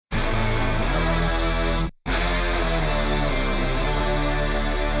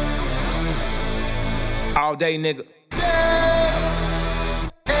All day, nigga.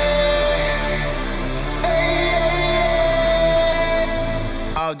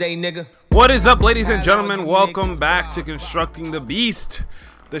 All day, nigga. What is up, ladies and gentlemen? Welcome back to Constructing the Beast,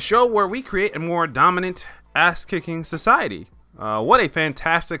 the show where we create a more dominant, ass-kicking society. What a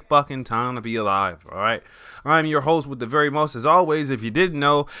fantastic fucking time to be alive, alright? I'm your host with the very most, as always, if you didn't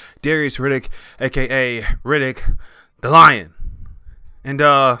know, Darius Riddick, aka Riddick the Lion. And,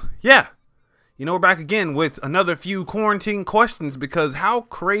 yeah. You know, we're back again with another few quarantine questions, because how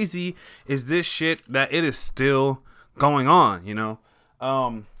crazy is this shit that it is still going on, you know?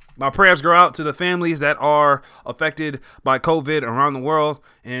 My prayers go out to the families that are affected by COVID around the world,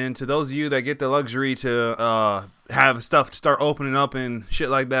 and to those of you that get the luxury to have stuff start opening up and shit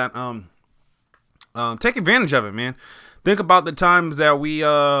like that. Take advantage of it, man. Think about the times that we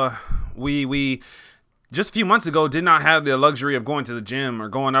just a few months ago did not have the luxury of going to the gym or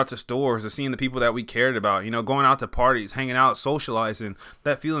going out to stores or seeing the people that we cared about, you know, going out to parties, hanging out, socializing,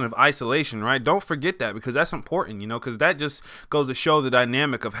 that feeling of isolation, right? Don't forget that, because that's important, you know, because that just goes to show the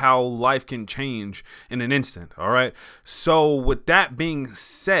dynamic of how life can change in an instant, all right? So with that being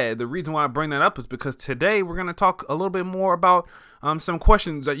said, the reason why I bring that up is because today we're going to talk a little bit more about some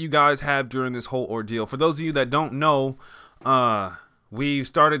questions that you guys have during this whole ordeal. For those of you that don't know, we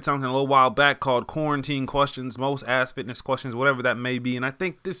started something a little while back called Quarantine Questions, Most Ass Fitness Questions, whatever that may be. And I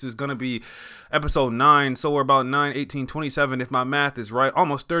think this is going to be episode 9. So we're about 9, 18, 27, if my math is right.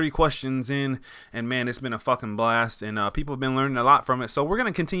 Almost 30 questions in. And man, it's been a fucking blast. And people have been learning a lot from it. So we're going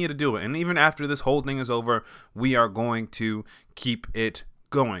to continue to do it. And even after this whole thing is over, we are going to keep it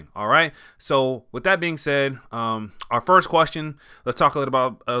going. All right. So with that being said, our first question, let's talk a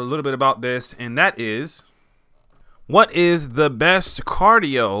little bit about this. And that is, what is the best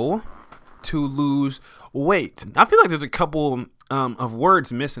cardio to lose weight? I feel like there's a couple of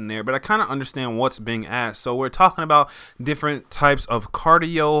words missing there, but I kind of understand what's being asked. So we're talking about different types of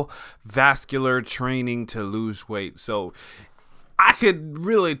cardiovascular training to lose weight. So I could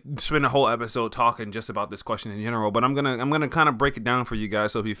really spend a whole episode talking just about this question in general, but I'm gonna kind of break it down for you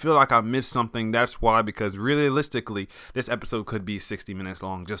guys. So if you feel like I missed something, that's why, because realistically, this episode could be 60 minutes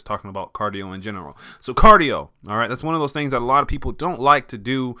long, just talking about cardio in general. So cardio, all right, that's one of those things that a lot of people don't like to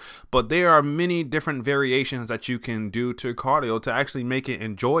do, but there are many different variations that you can do to cardio to actually make it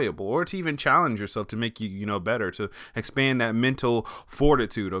enjoyable, or to even challenge yourself to make you, you know, better, to expand that mental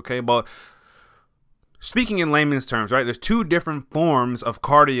fortitude. Okay, but speaking in layman's terms, right, there's two different forms of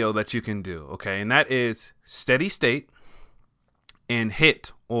cardio that you can do, okay, and that is steady state and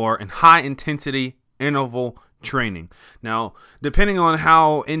HIIT, or in high intensity interval training. Now, depending on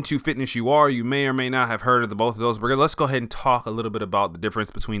how into fitness you are, you may or may not have heard of both of those, but let's go ahead and talk a little bit about the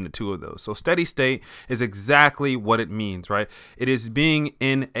difference between the two of those. So steady state is exactly what it means, right? It is being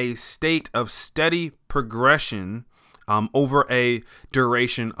in a state of steady progression over a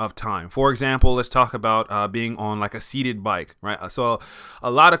duration of time. For example, let's talk about being on like a seated bike, right? So a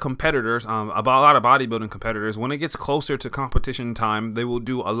lot of competitors, a lot of bodybuilding competitors, when it gets closer to competition time, they will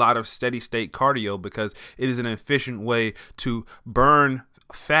do a lot of steady state cardio, because it is an efficient way to burn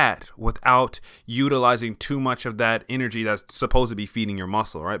fat without utilizing too much of that energy that's supposed to be feeding your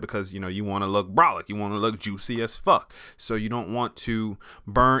muscle, right? Because, you know, you want to look brolic, you want to look juicy as fuck, so you don't want to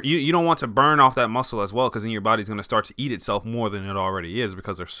burn you don't want to burn off that muscle as well, because then your body's going to start to eat itself more than it already is,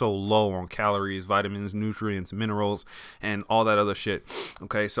 because they're so low on calories, vitamins, nutrients, minerals, and all that other shit.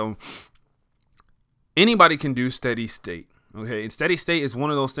 Okay, so anybody can do steady state. Okay, and steady state is one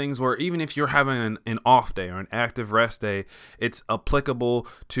of those things where even if you're having an off day or an active rest day, it's applicable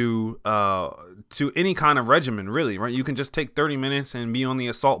to any kind of regimen, really, right? You can just take 30 minutes and be on the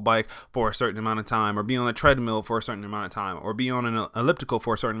assault bike for a certain amount of time, or be on the treadmill for a certain amount of time, or be on an elliptical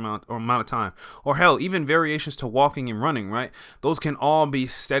for a certain amount of time, or hell, even variations to walking and running, right? Those can all be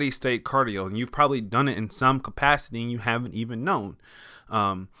steady state cardio, and you've probably done it in some capacity and you haven't even known.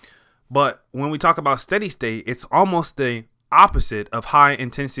 But when we talk about steady state, it's almost the opposite of high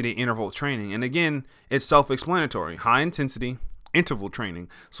intensity interval training. And again, it's self-explanatory. High intensity interval training.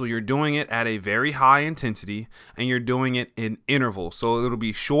 So you're doing it at a very high intensity, and you're doing it in intervals. So it'll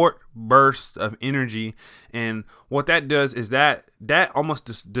be short bursts of energy. And what that does is that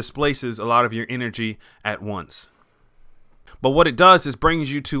almost displaces a lot of your energy at once. But what it does is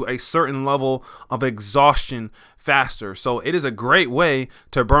brings you to a certain level of exhaustion faster. So it is a great way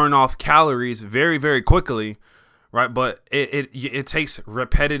to burn off calories very, very quickly, right? But it takes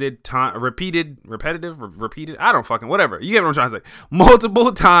repeated, I don't fucking, whatever. You get what I'm trying to say.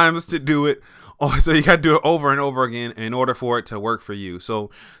 Multiple times to do it Oh, so you got to do it over and over again in order for it to work for you.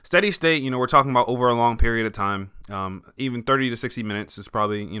 So steady state, we're talking about over a long period of time. Even 30 to 60 minutes is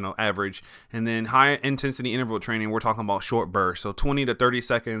probably, average. And then high intensity interval training, we're talking about short bursts. So 20 to 30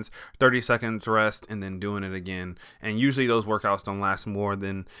 seconds rest, and then doing it again. And usually those workouts don't last more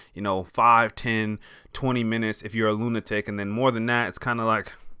than, 5, 10, 20 minutes if you're a lunatic. And then more than that, it's kind of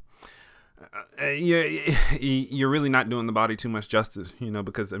like, you're really not doing the body too much justice,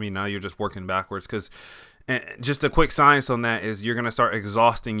 because now you're just working backwards. Because just a quick science on that is you're going to start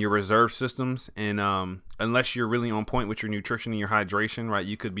exhausting your reserve systems. And unless you're really on point with your nutrition and your hydration, right,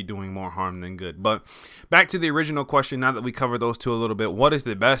 you could be doing more harm than good. But back to the original question, now that we covered those two a little bit, what is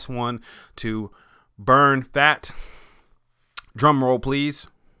the best one to burn fat? Drum roll, please.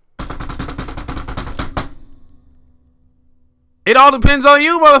 It all depends on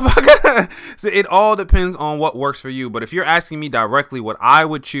you, motherfucker. So it all depends on what works for you. But if you're asking me directly what I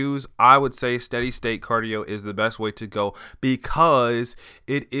would choose, I would say steady state cardio is the best way to go because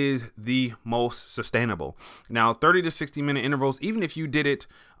it is the most sustainable. Now, 30 to 60 minute intervals, even if you did it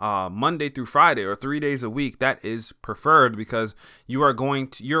Monday through Friday or 3 days a week, that is preferred because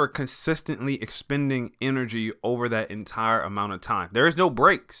you're consistently expending energy over that entire amount of time. There is no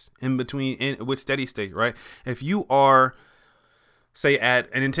breaks in between with steady state, right? If you are, say, at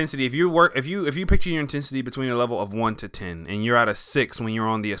an intensity, if you picture your intensity between a level of 1 to 10 and you're at a 6 when you're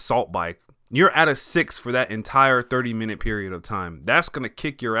on the assault bike, you're at a 6 for that entire 30-minute period of time. That's going to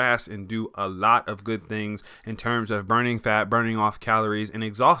kick your ass and do a lot of good things in terms of burning fat, burning off calories, and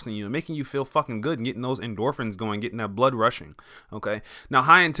exhausting you and making you feel fucking good and getting those endorphins going, getting that blood rushing. Okay. Now,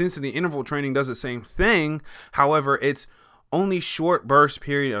 high intensity interval training does the same thing. However, it's only short burst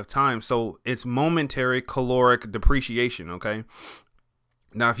period of time. So it's momentary caloric depreciation. Okay.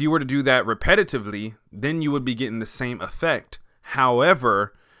 Now, if you were to do that repetitively, then you would be getting the same effect.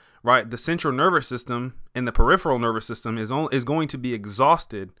 However, right, the central nervous system and the peripheral nervous system is going to be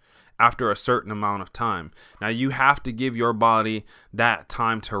exhausted after a certain amount of time. Now, you have to give your body that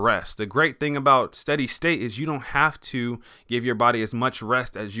time to rest. The great thing about steady state is you don't have to give your body as much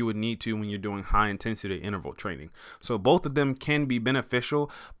rest as you would need to when you're doing high intensity interval training. So both of them can be beneficial,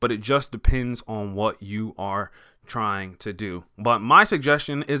 but it just depends on what you are trying to do. But my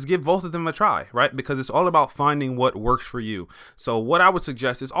suggestion is give both of them a try, right? Because it's all about finding what works for you. So what I would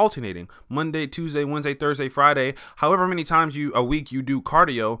suggest is alternating Monday, Tuesday, Wednesday, Thursday, Friday, however many times a week you do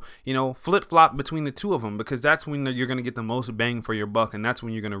cardio, flip flop between the two of them, because that's when you're going to get the most bang for your buck. And that's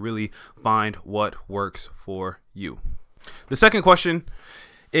when you're going to really find what works for you. The second question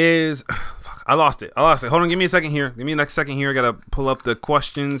is, I lost it. Hold on, give me a second here. I gotta pull up the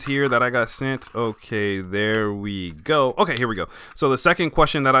questions here that I got sent. Okay, there we go. Okay, here we go. So the second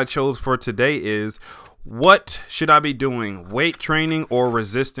question that I chose for today is, what should I be doing? Weight training or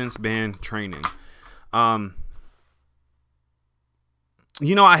resistance band training? I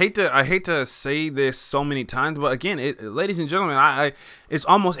hate to say this so many times, but again, ladies and gentlemen, it's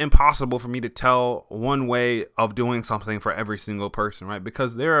almost impossible for me to tell one way of doing something for every single person, right?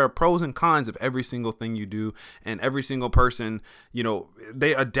 Because there are pros and cons of every single thing you do, and every single person,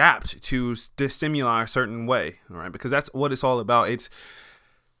 they adapt to the stimuli a certain way, right? Because that's what it's all about.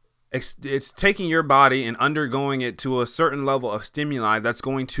 It's taking your body and undergoing it to a certain level of stimuli that's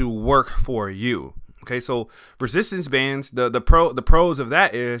going to work for you. Okay, so resistance bands, the pros of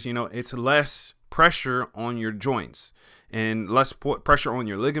that is, it's less pressure on your joints and less pressure on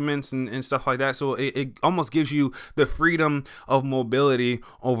your ligaments and stuff like that. So it almost gives you the freedom of mobility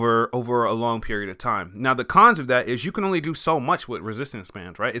over a long period of time. Now, the cons of that is you can only do so much with resistance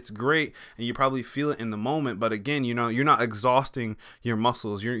bands, right? It's great and you probably feel it in the moment, but again, you're not exhausting your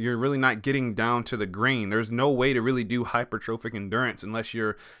muscles. You're really not getting down to the grain. There's no way to really do hypertrophic endurance unless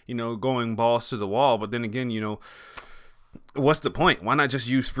you're, going balls to the wall. But then again, what's the point? Why not just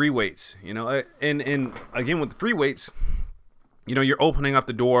use free weights? And again, with the free weights, you're opening up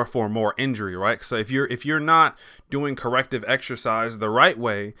the door for more injury, right? So if you're not doing corrective exercise the right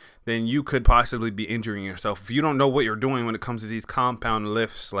way, then you could possibly be injuring yourself. If you don't know what you're doing when it comes to these compound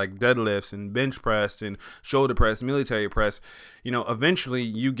lifts like deadlifts and bench press and shoulder press, military press, eventually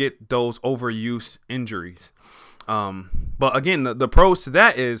you get those overuse injuries. But again, the pros to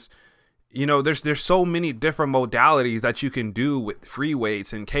that is, there's so many different modalities that you can do with free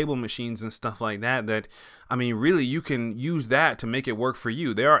weights and cable machines and stuff like that, really you can use that to make it work for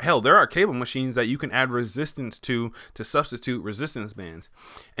you. There are cable machines that you can add resistance to substitute resistance bands.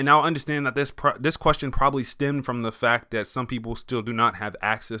 And now understand that this question probably stemmed from the fact that some people still do not have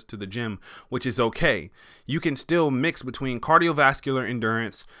access to the gym, which is okay. You can still mix between cardiovascular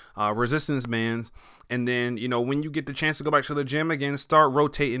endurance, resistance bands, and then, when you get the chance to go back to the gym again, start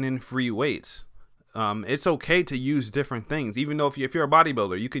rotating in free weights. It's okay to use different things. Even though if you're a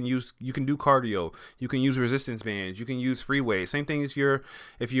bodybuilder, you can do cardio, you can use resistance bands, you can use free weights. Same thing as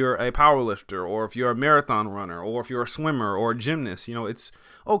if you're a power lifter, or if you're a marathon runner, or if you're a swimmer or a gymnast. It's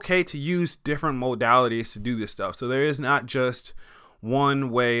okay to use different modalities to do this stuff. So there is not just one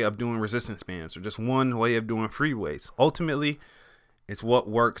way of doing resistance bands or just one way of doing free weights. Ultimately, it's what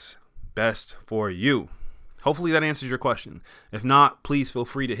works best for you. Hopefully that answers your question. If not, please feel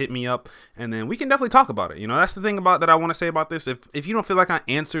free to hit me up, and then we can definitely talk about it. That's the thing about that I want to say about this. If you don't feel like I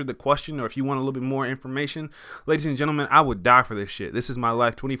answered the question, or if you want a little bit more information, ladies and gentlemen, I would die for this shit. This is my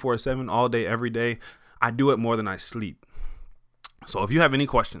life 24/7, all day, every day. I do it more than I sleep. So if you have any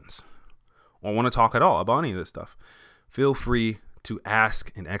questions or want to talk at all about any of this stuff, feel free to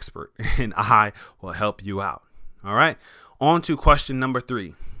ask an expert, and I will help you out. All right. On to question number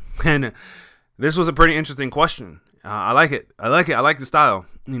 3. And this was a pretty interesting question. I like it. I like the style.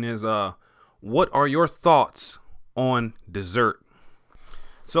 And is what are your thoughts on dessert?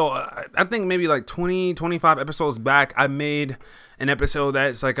 So I think maybe like 25 episodes back, I made an episode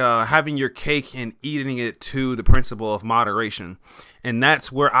that's like having your cake and eating it to the principle of moderation. And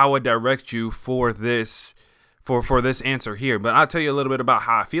that's where I would direct you for this answer here. But I'll tell you a little bit about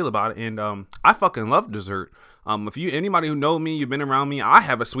how I feel about it. And I fucking love dessert. If anybody who knows me, you've been around me, I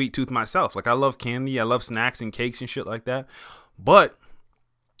have a sweet tooth myself. Like, I love candy, I love snacks and cakes and shit like that. But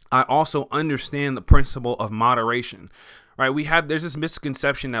I also understand the principle of moderation. Right? There's this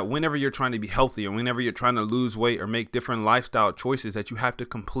misconception that whenever you're trying to be healthy, or whenever you're trying to lose weight or make different lifestyle choices, that you have to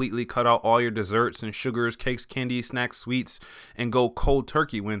completely cut out all your desserts and sugars, cakes, candy, snacks, sweets, and go cold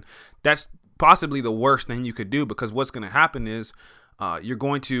turkey, when that's possibly the worst thing you could do. Because what's going to happen is you're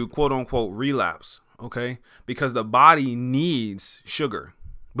going to quote unquote relapse. Okay, because the body needs sugar,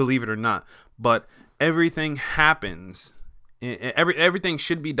 believe it or not. But everything happens. Everything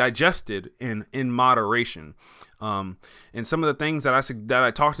should be digested in moderation. And some of the things that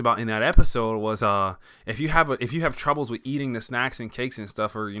I talked about in that episode was if you have troubles with eating the snacks and cakes and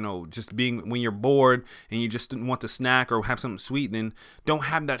stuff, or just being, when you're bored and you just want to snack or have something sweet, then don't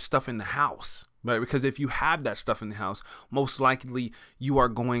have that stuff in the house. Right? Because if you have that stuff in the house, most likely you are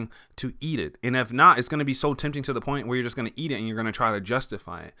going to eat it. And if not, it's going to be so tempting to the point where you're just going to eat it and you're going to try to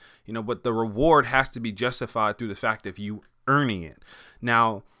justify it. But the reward has to be justified through the fact of you earning it.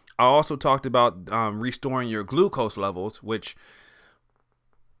 Now, I also talked about restoring your glucose levels, which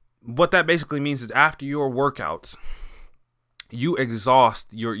what that basically means is after your workouts, you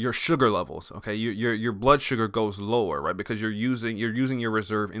exhaust your sugar levels. Okay, your blood sugar goes lower, right? Because you're using your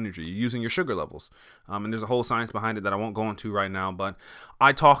reserve energy, you're using your sugar levels. And there's a whole science behind it that I won't go into right now, but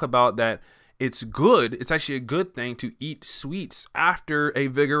I talk about that. It's actually a good thing to eat sweets after a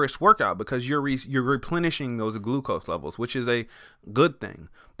vigorous workout, because you're replenishing those glucose levels, which is a good thing.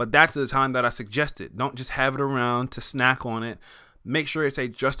 But that's the time that I suggest it. Don't just have it around to snack on it. Make sure it's a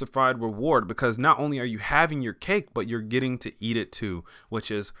justified reward, because not only are you having your cake, but you're getting to eat it too, which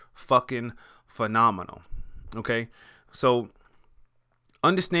is fucking phenomenal. Okay, so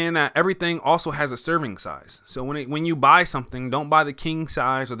understand that everything also has a serving size. So when you buy something, don't buy the king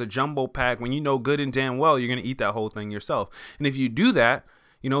size or the jumbo pack when you know good and damn well you're going to eat that whole thing yourself. And if you do that,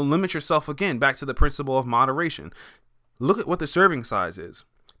 limit yourself again, back to the principle of moderation. Look at what the serving size is.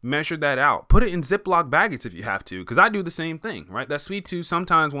 Measure that out. Put it in Ziploc baggies if you have to, because I do the same thing, right? That sweet tooth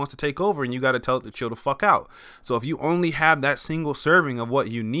sometimes wants to take over, and you got to tell it to chill the fuck out. So if you only have that single serving of what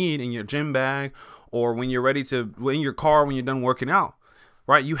you need in your gym bag, or when you're in your car when you're done working out,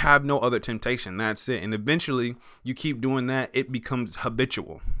 right? You have no other temptation. That's it. And eventually, you keep doing that, it becomes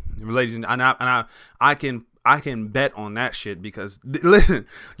habitual. Ladies and I can bet on that shit, because listen,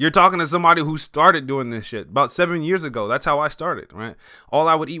 you're talking to somebody who started doing this shit about 7 years ago. That's how I started, right? All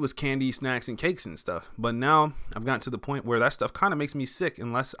I would eat was candy, snacks, and cakes and stuff. But now I've gotten to the point where that stuff kind of makes me sick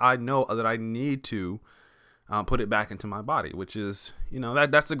unless I know that I need to put it back into my body, which is,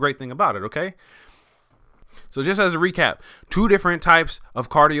 that's the great thing about it, okay? So just as a recap, 2 different types of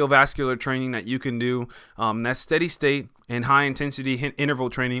cardiovascular training that you can do. That's steady state and high intensity interval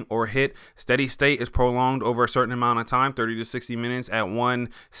training, or HIIT. Steady state is prolonged over a certain amount of time, 30 to 60 minutes at one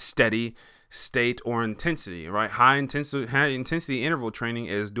steady state or intensity, right? High intensity interval training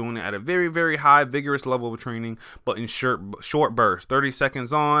is doing it at a very, very high vigorous level of training, but in short bursts, 30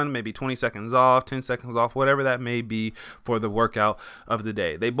 seconds on, maybe 20 seconds off, 10 seconds off, whatever that may be for the workout of the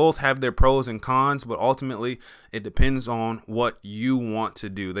day. They both have their pros and cons, but ultimately it depends on what you want to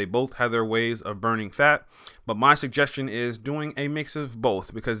do. They both have their ways of burning fat, but my suggestion is doing a mix of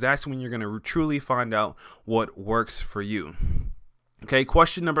both, because that's when you're going to truly find out what works for you. Okay,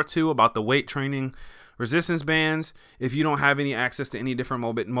 question number 2 about the weight training. resistance bands if you don't have any access to any different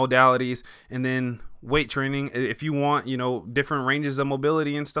modalities, and then weight training if you want, different ranges of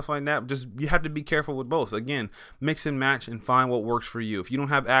mobility and stuff like that. Just you have to be careful with both. Again, mix and match and find what works for you. If you don't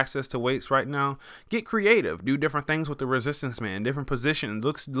have access to weights right now, get creative. Do different things with the resistance band, different positions.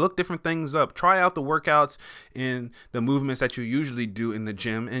 Look different things up. Try out the workouts and the movements that you usually do in the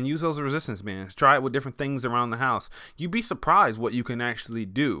gym and use those resistance bands. Try it with different things around the house. You'd be surprised what you can actually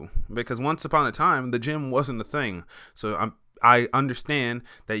do, because once upon a time the gym wasn't a thing. So I understand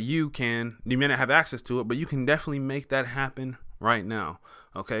that you may not have access to it, but you can definitely make that happen right now.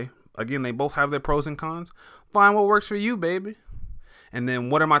 Okay. Again, they both have their pros and cons. Find what works for you, baby. And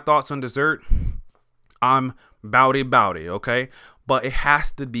then what are my thoughts on dessert? I'm bowdy, okay? But it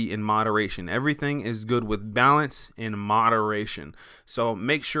has to be in moderation. Everything is good with balance and moderation. So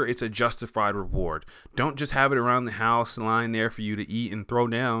make sure it's a justified reward. Don't just have it around the house lying there for you to eat and throw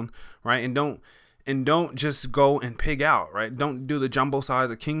down, right? And don't just go and pig out, right? Don't do the jumbo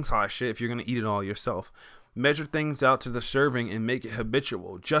size or king size shit if you're going to eat it all yourself. Measure things out to the serving and make it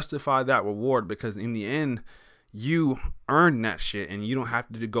habitual. Justify that reward, because in the end, you earn that shit and you don't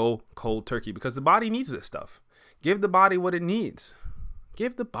have to go cold turkey, because the body needs this stuff. Give the body what it needs.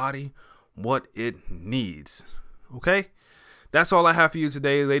 Give the body what it needs. Okay? That's all I have for you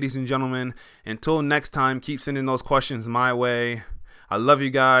today, ladies and gentlemen. Until next time, keep sending those questions my way. I love you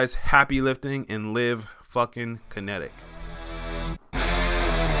guys. Happy lifting and live fucking kinetic.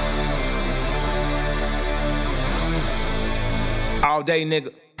 All day,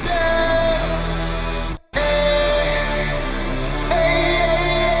 nigga.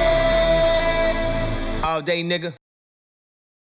 All day, nigga.